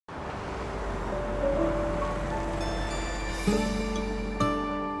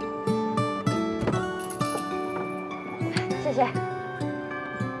谢谢。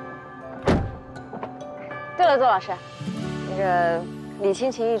对了，邹老师，那个礼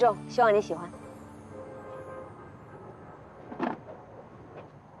轻情意重，希望你喜欢。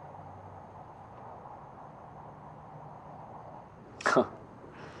哼，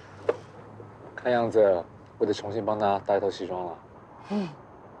看样子我得重新帮他搭一套西装了。嗯，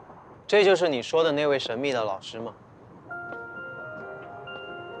这就是你说的那位神秘的老师吗？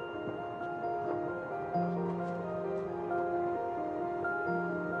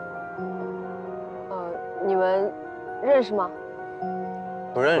 你们认识吗？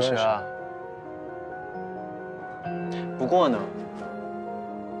不认识啊。不过呢，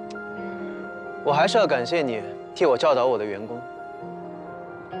我还是要感谢你替我教导我的员工。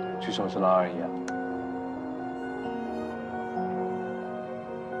举手之劳而已啊。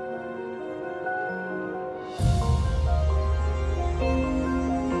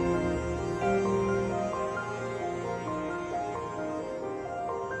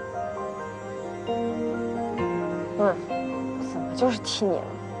怎么就是替你了？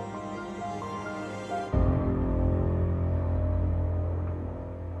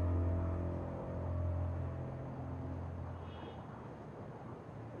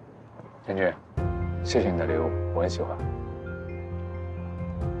田俊，谢谢你的礼物，我很喜欢。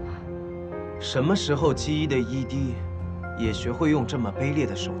什么时候基一的 ED 也学会用这么卑劣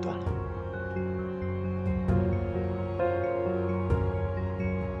的手段了？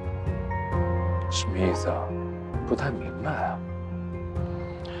什么意思啊？不太明白啊。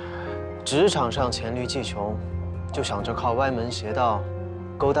职场上黔驴技穷，就想着靠歪门邪道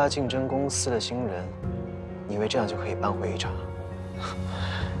勾搭竞争公司的新人，你以为这样就可以扳回一城？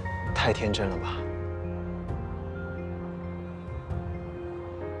太天真了吧！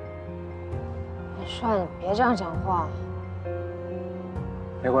元帅，你别这样讲话。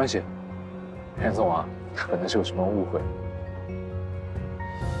没关系，袁总啊，可能是有什么误会。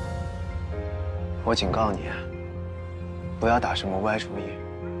我警告你，不要打什么歪主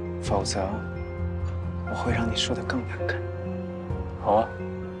意，否则我会让你输得更难看。好啊，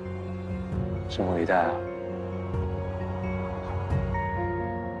拭目以待啊。